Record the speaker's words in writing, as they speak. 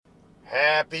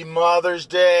Happy Mother's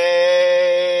Day.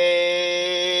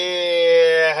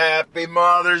 Happy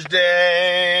Mother's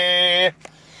Day.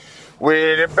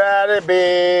 With a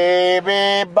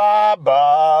baby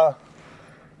Baba.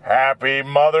 Happy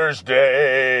Mother's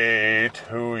Day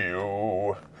to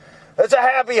you. It's a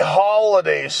happy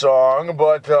holiday song,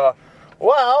 but,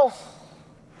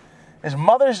 is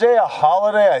Mother's Day a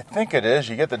holiday? I think it is.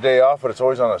 You get the day off, but it's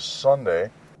always on a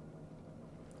Sunday.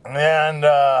 And,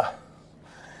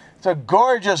 it's a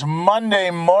gorgeous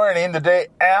Monday morning, the day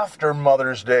after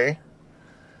Mother's Day.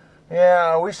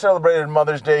 Yeah, we celebrated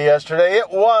Mother's Day yesterday.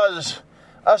 It was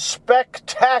a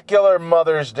spectacular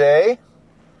Mother's Day.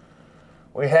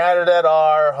 We had it at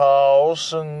our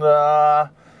house, and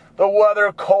the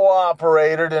weather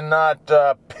cooperated in not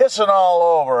pissing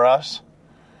all over us.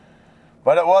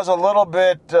 But it was a little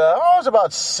bit, it was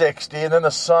about 60, and then the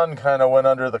sun kind of went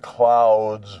under the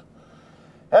clouds.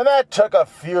 And that took a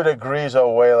few degrees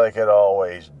away like it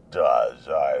always does.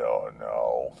 I don't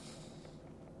know.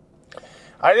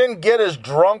 I didn't get as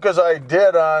drunk as I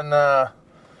did on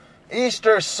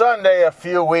Easter Sunday a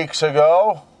few weeks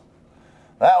ago.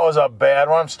 That was a bad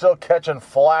one. I'm still catching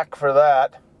flack for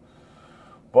that.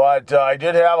 But I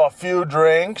did have a few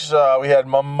drinks. We had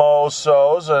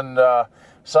mimosas and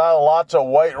saw lots of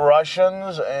White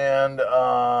Russians and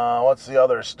what's the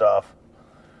other stuff?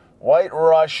 White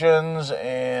Russians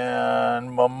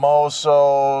and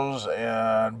mimosas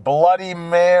and Bloody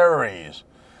Marys.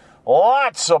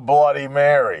 Lots of Bloody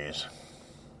Marys.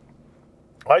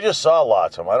 I just saw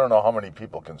lots of them. I don't know how many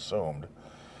people consumed.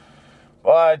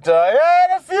 But I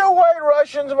had a few White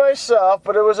Russians myself,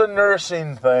 but it was a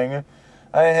nursing thing.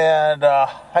 I had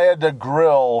to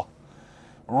grill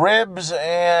ribs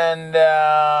and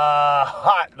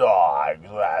hot dogs.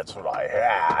 That's what I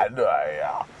had.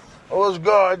 It was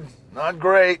good. Not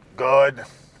great. Good.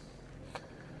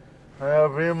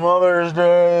 Happy Mother's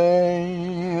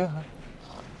Day.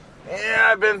 Yeah,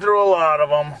 I've been through a lot of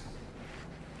them.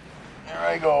 Here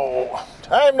I go.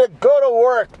 Time to go to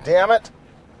work, damn it.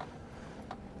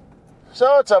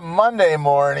 So it's a Monday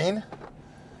morning,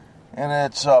 and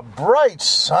it's a bright,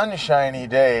 sunshiny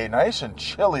day. Nice and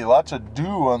chilly. Lots of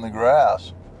dew on the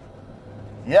grass.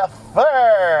 Yes,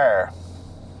 sir.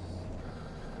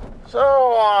 So,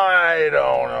 I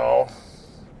don't know.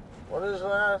 What is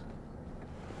that?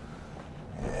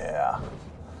 Yeah.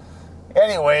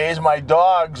 Anyways, my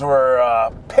dogs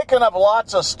were picking up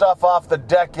lots of stuff off the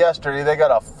deck yesterday. They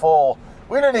got a full...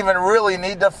 We didn't even really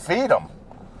need to feed them.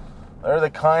 They're the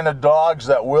kind of dogs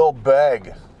that will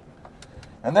beg.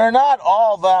 And they're not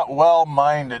all that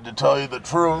well-minded, to tell you the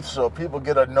truth, so people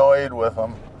get annoyed with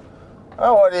them.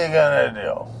 Oh, what are you going to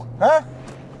do? Huh?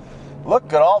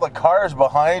 Look at all the cars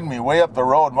behind me way up the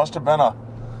road. Must have been a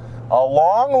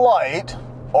long light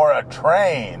or a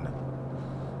train.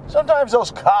 Sometimes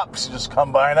those cops just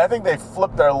come by, and I think they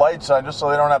flip their lights on just so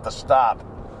they don't have to stop.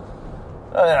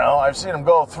 You know, I've seen them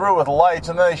go through with lights,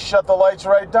 and then they shut the lights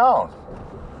right down.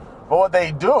 But what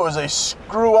they do is they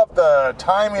screw up the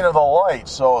timing of the light,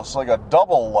 so it's like a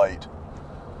double light.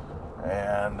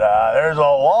 And there's a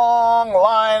long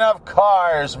line of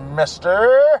cars,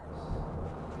 mister.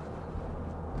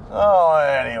 Oh,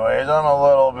 anyways, I'm a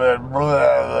little bit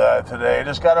blah today.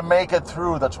 Just got to make it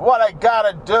through. That's what I got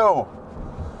to do.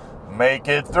 Make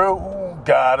it through.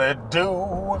 Got to do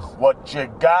what you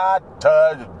got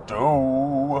to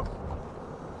do.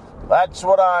 That's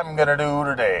what I'm going to do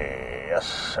today. Yes,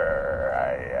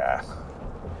 sir.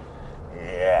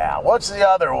 Yeah. What's the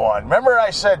other one? Remember I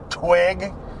said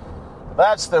twig?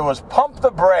 There was pump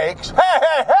the brakes.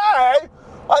 Hey!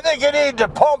 I think you need to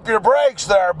pump your brakes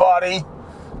there, buddy.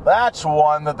 That's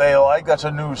one that they like. That's a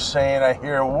new saying I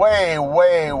hear way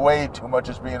too much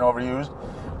is being overused.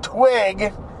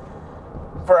 Twig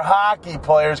for hockey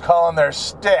players calling their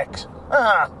sticks.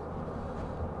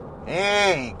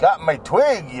 Hey, got my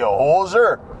twig, you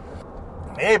hoser.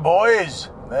 Hey,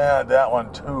 boys. Yeah, that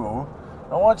one too.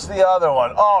 And what's the other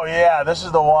one? Oh, yeah, this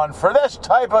is the one for this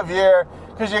type of year,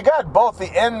 because you got both the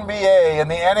NBA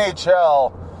and the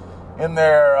NHL in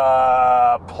their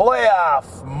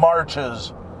playoff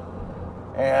marches.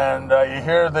 And you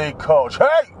hear the coach,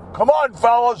 hey, come on,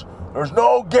 fellas, there's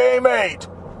no game 8.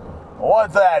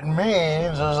 What that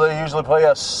means is they usually play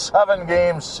a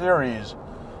 7-game series.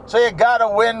 So you got to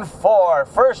win 4.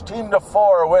 First team to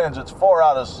 4 wins. It's 4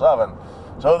 out of 7.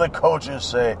 So the coaches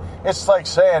say, it's like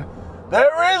saying,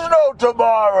 there is no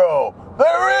tomorrow.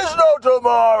 There is no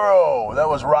tomorrow. That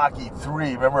was Rocky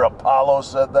 3. Remember Apollo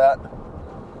said that?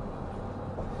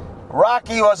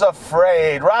 Rocky was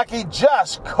afraid. Rocky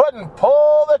just couldn't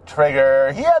pull the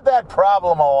trigger. He had that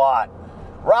problem a lot.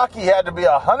 Rocky had to be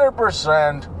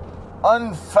 100%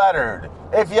 unfettered.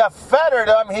 If you fettered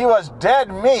him, he was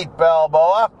dead meat,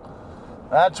 Balboa.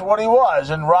 That's what he was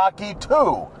in Rocky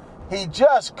 2. He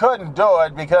just couldn't do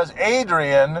it because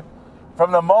Adrian,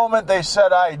 from the moment they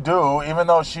said I do, even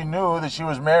though she knew that she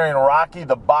was marrying Rocky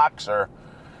the boxer,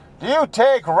 do you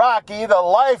take Rocky, the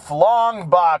lifelong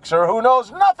boxer who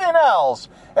knows nothing else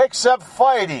except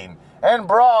fighting and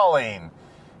brawling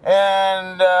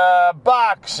and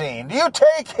boxing, do you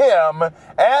take him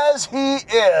as he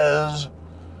is,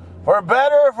 for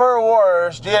better or for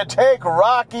worse? Do you take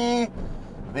Rocky,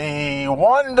 the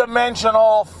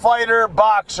one-dimensional fighter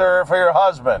boxer, for your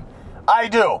husband? I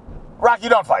do. Rocky,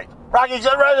 don't fight. Rocky,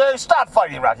 stop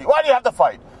fighting, Rocky. Why do you have to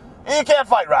fight? You can't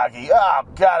fight, Rocky. Oh,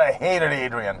 God, I hated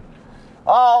Adrian.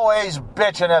 Always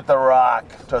bitching at The Rock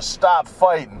to stop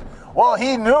fighting. Well,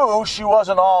 he knew she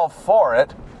wasn't all for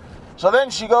it. So then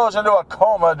she goes into a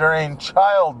coma during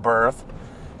childbirth,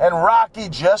 and Rocky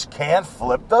just can't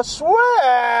flip the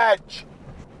switch.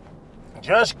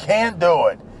 Just can't do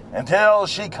it until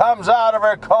she comes out of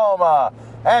her coma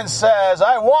and says,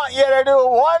 I want you to do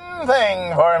one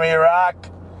thing for me,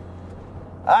 Rock.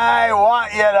 I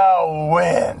want you to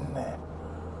win.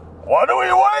 What are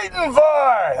we waiting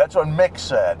for? That's what Mick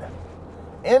said.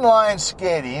 Inline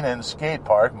skating in skate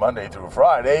park Monday through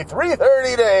Friday,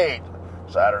 3:30 to 8.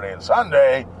 Saturday and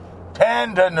Sunday,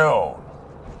 10 to noon.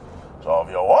 So if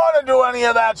you want to do any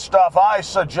of that stuff, I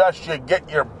suggest you get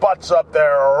your butts up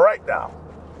there right now.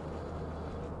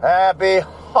 Happy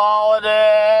holidays.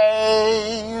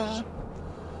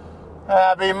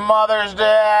 Happy Mother's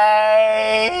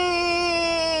Day.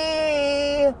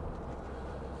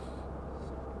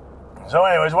 So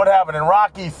anyways, what happened in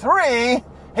Rocky 3?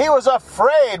 He was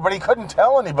afraid, but he couldn't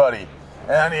tell anybody.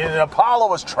 And Apollo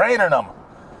was training him.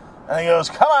 And he goes,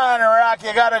 come on, Rocky,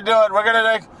 you got to do it.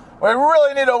 We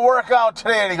really need to work out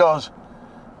today. And he goes,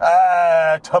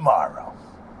 tomorrow.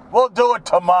 We'll do it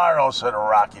tomorrow, said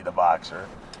Rocky the boxer.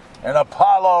 And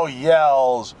Apollo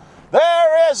yells,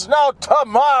 there is no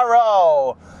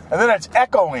tomorrow. And then it's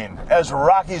echoing as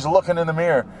Rocky's looking in the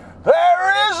mirror.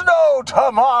 There is no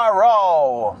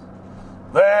tomorrow.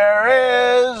 There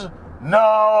is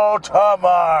no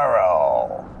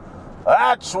tomorrow.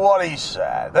 That's what he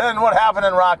said. Then what happened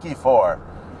in Rocky 4?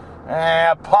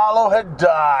 Apollo had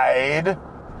died.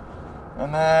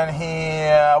 And then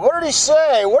what did he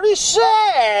say? What did he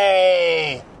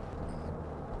say?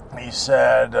 He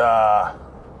said,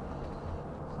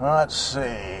 let's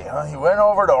see. He went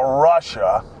over to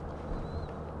Russia.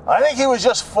 I think he was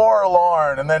just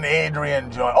forlorn, and then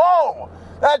Adrian joined. Oh,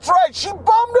 that's right. She bummed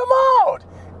him out.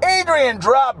 Adrian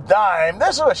dropped dime.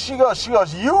 This is what she goes. She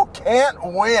goes, you can't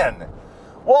win.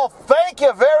 Well, thank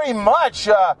you very much,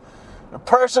 the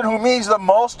person who means the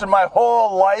most in my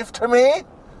whole life to me.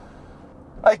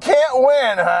 I can't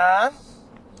win, huh?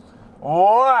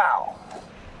 Wow.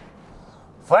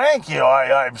 Thank you.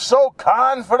 I'm so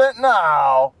confident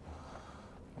now.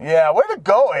 Yeah, way to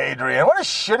go, Adrian. What a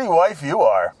shitty wife you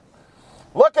are.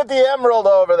 Look at the emerald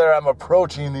over there. I'm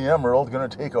approaching the emerald. Going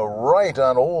to take a right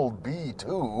on old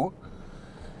B2.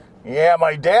 Yeah,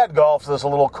 my dad golfed this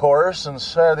little course and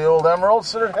said the old emerald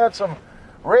said it had some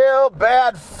real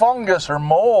bad fungus or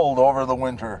mold over the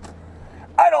winter.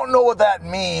 I don't know what that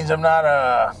means. I'm not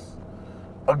a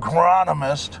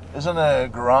agronomist. Isn't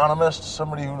an agronomist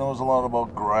somebody who knows a lot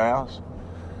about grass?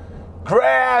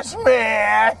 Grass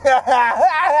man! I'm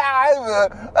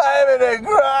an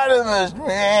agronomist,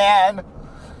 man!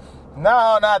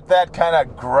 No, not that kind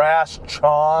of grass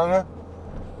chong.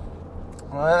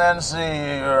 Let's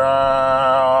see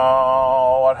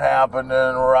what happened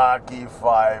in Rocky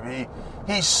 5.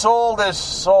 He sold his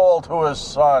soul to his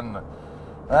son.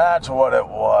 That's what it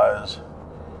was.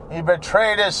 He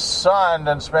betrayed his son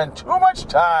and spent too much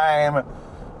time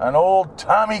on old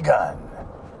Tommy Gunn,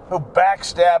 who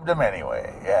backstabbed him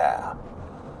anyway, yeah.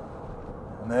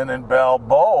 And then in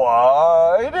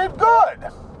Balboa, he did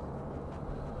good.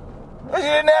 He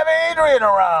didn't have Adrian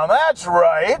around, that's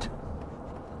right.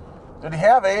 Did he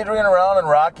have Adrian around in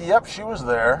Rocky? Yep, she was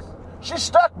there. She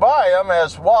stuck by him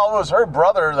as, well, it was her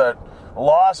brother that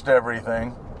lost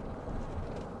everything.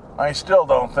 I still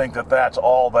don't think that that's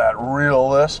all that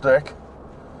realistic.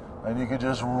 And you could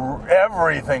just,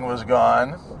 everything was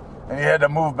gone. And you had to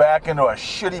move back into a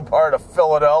shitty part of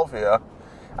Philadelphia.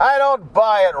 I don't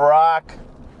buy it, Rock.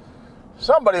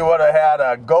 Somebody would have had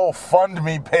a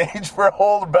GoFundMe page for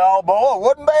old Balboa,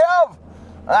 wouldn't they have?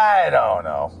 I don't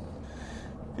know.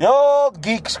 The old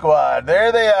Geek Squad,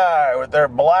 there they are with their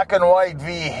black and white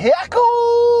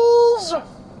vehicles.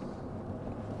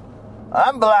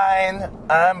 I'm blind.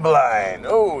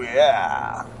 Oh,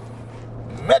 yeah.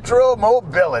 Metro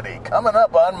Mobility coming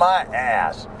up on my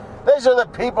ass. These are the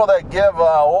people that give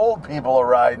old people a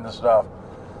ride and stuff.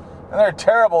 And they're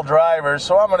terrible drivers,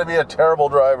 so I'm going to be a terrible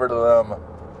driver to them.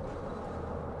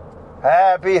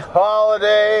 Happy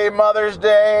holiday, Mother's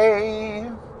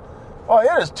Day. Oh,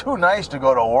 it is too nice to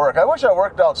go to work. I wish I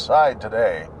worked outside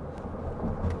today.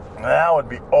 That would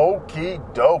be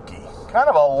okie dokie. Kind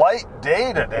of a light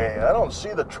day today. I don't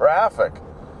see the traffic.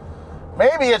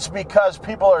 Maybe it's because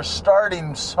people are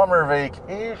starting summer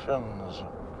vacations.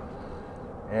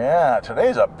 Yeah,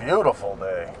 today's a beautiful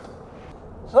day.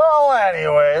 So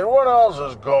anyway, what else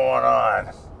is going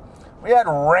on? We had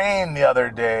rain the other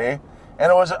day,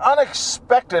 and it was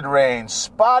unexpected rain,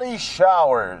 spotty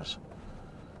showers.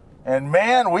 And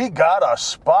man, we got a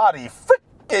spotty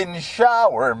frickin'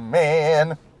 shower,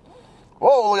 man.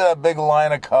 Whoa, look at that big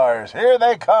line of cars. Here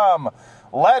they come,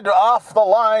 led off the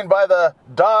line by the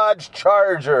Dodge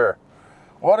Charger.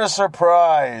 What a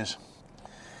surprise.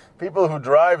 People who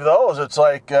drive those, it's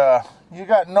like you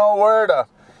got nowhere to...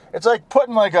 It's like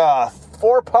putting like a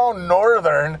 4-pound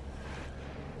Northern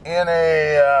in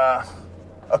a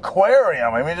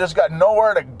aquarium. I mean, you just got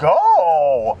nowhere to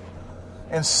go.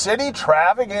 In city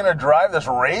traffic, you're going to drive this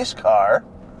race car.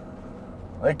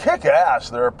 They kick ass.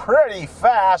 They're pretty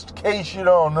fast, in case you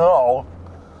don't know.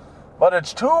 But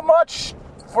it's too much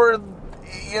for,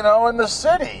 in the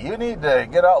city. You need to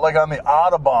get out like on the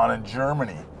Autobahn in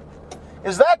Germany.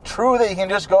 Is that true that you can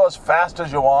just go as fast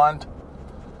as you want?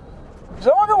 I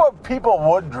wonder what people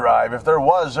would drive if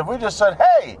we just said,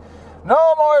 hey,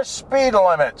 no more speed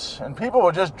limits, and people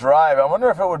would just drive. I wonder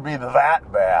if it would be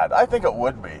that bad. I think it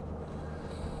would be.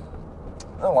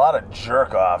 There's a lot of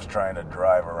jerk-offs trying to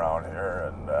drive around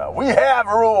here, and we have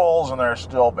rules, and they're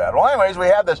still bad. Well, anyways, we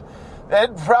had this.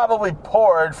 It probably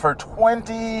poured for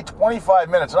 20, 25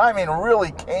 minutes, and I mean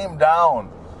really came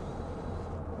down.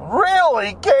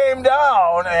 Really came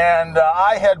down, and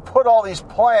I had put all these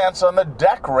plants on the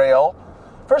deck rail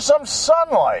for some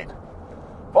sunlight.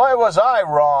 Boy, was I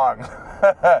wrong.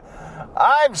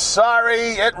 I'm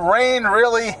sorry, it rained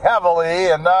really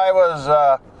heavily, and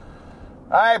I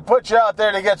put you out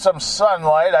there to get some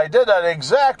sunlight. I did an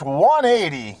exact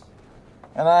 180,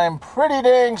 and I'm pretty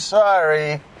dang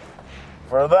sorry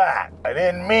for that. I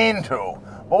didn't mean to.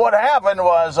 But what happened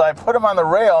was I put them on the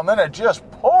rail, and then it just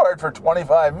poured for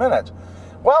 25 minutes.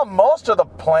 Well, most of the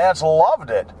plants loved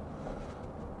it.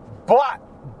 But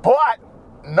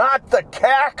not the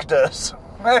cactus.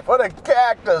 They put a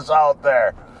cactus out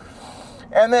there.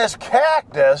 And this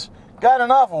cactus got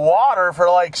enough water for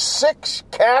like 6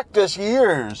 cactus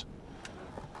years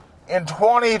in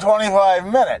 20, 25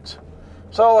 minutes.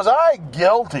 So was I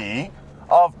guilty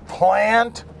of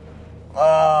plant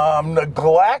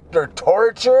neglect or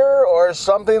torture or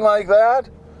something like that?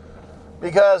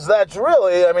 Because that's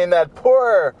really, that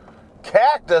poor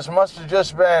cactus must have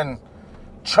just been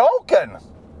choking.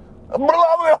 Hey,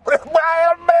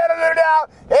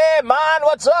 man,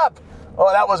 what's up?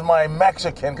 Oh, that was my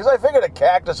Mexican, because I figured a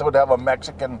cactus would have a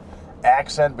Mexican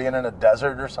accent being in a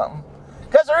desert or something.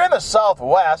 Because they're in the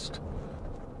Southwest.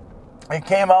 It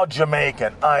came out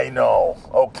Jamaican, I know.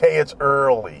 Okay, it's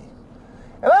early.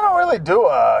 And I don't really do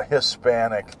a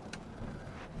Hispanic.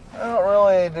 I don't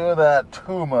really do that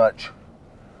too much.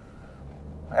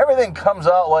 Everything comes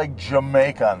out like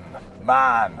Jamaican.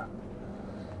 Man.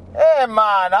 Hey,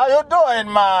 man, how you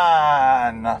doing,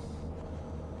 man?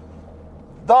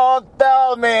 Don't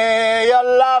tell me you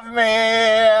love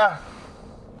me.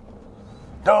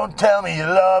 Don't tell me you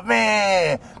love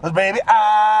me. 'Cause, baby,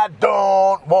 I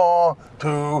don't want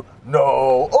to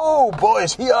know. Oh, boy,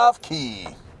 is he off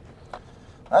key.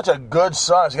 That's a good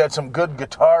song. It's got some good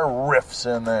guitar riffs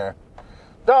in there.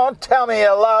 Don't tell me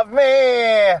you love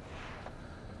me.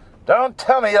 Don't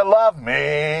tell me you love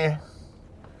me.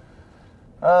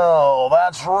 Oh,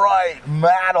 that's right.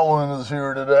 Madeline is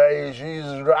here today. She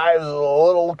drives a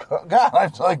little... God,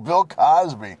 I'm like Bill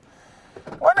Cosby.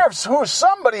 I wonder if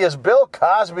somebody is Bill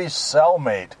Cosby's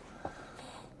cellmate.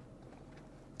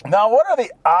 Now, what are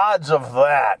the odds of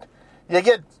that? You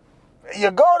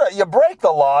break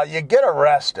the law, you get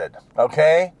arrested,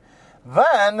 okay?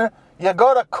 Then you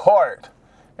go to court,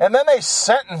 and then they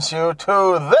sentence you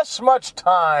to this much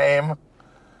time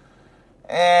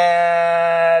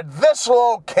and this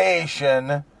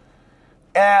location,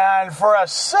 and for a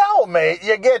cellmate,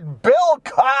 you get Bill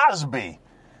Cosby.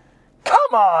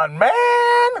 Come on,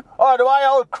 man! Oh, do I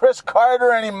owe Chris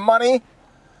Carter any money?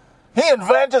 He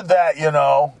invented that,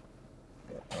 Isn't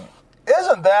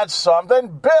that something?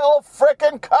 Bill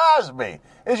frickin' Cosby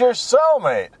is your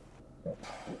cellmate.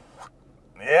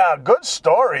 Yeah, good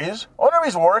stories. I wonder if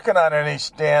he's working on any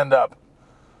stand-up.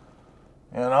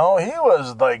 He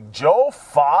was like Joe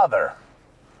Father.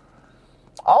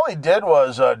 All he did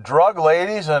was drug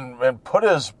ladies and put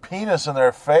his penis in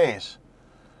their face.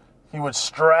 He would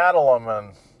straddle them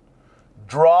and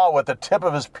draw with the tip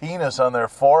of his penis on their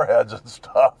foreheads and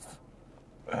stuff.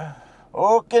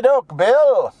 Okie doke,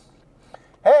 Bill.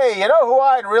 Hey, you know who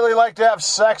I'd really like to have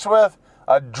sex with?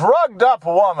 A drugged up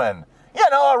woman. You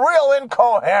know, a real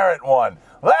incoherent one.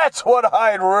 That's what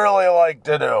I'd really like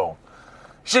to do.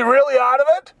 She really out of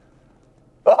it?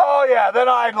 Oh, yeah, then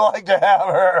I'd like to have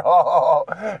her. Oh,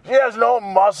 she has no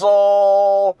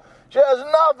muscle. She has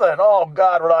nothing. Oh,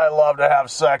 God, would I love to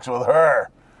have sex with her.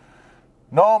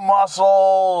 No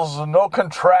muscles, no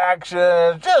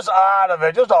contractions, just out of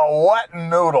it. Just a wet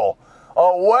noodle.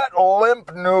 A wet,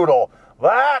 limp noodle.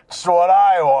 That's what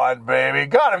I want, baby.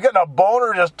 God, I'm getting a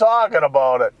boner just talking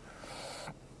about it.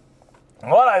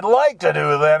 What I'd like to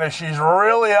do then, if she's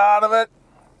really out of it,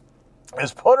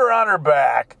 is put her on her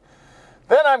back.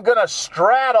 Then I'm going to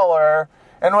straddle her,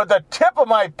 and with the tip of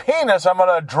my penis, I'm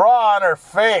going to draw on her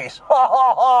face.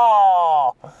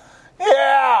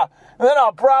 Yeah, and then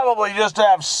I'll probably just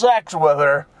have sex with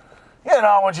her, you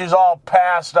know, when she's all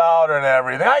passed out and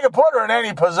everything. I can put her in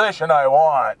any position I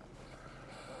want.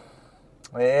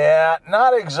 Yeah,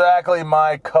 not exactly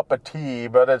my cup of tea,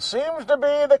 but it seems to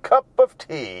be the cup of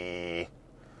tea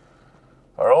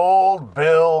for old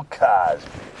Bill Cosby,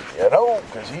 you know,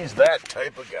 because he's that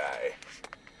type of guy.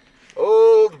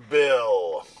 Old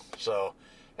Bill. So,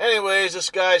 anyways, this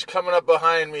guy's coming up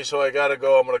behind me, so I gotta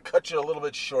go. I'm gonna cut you a little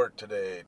bit short today.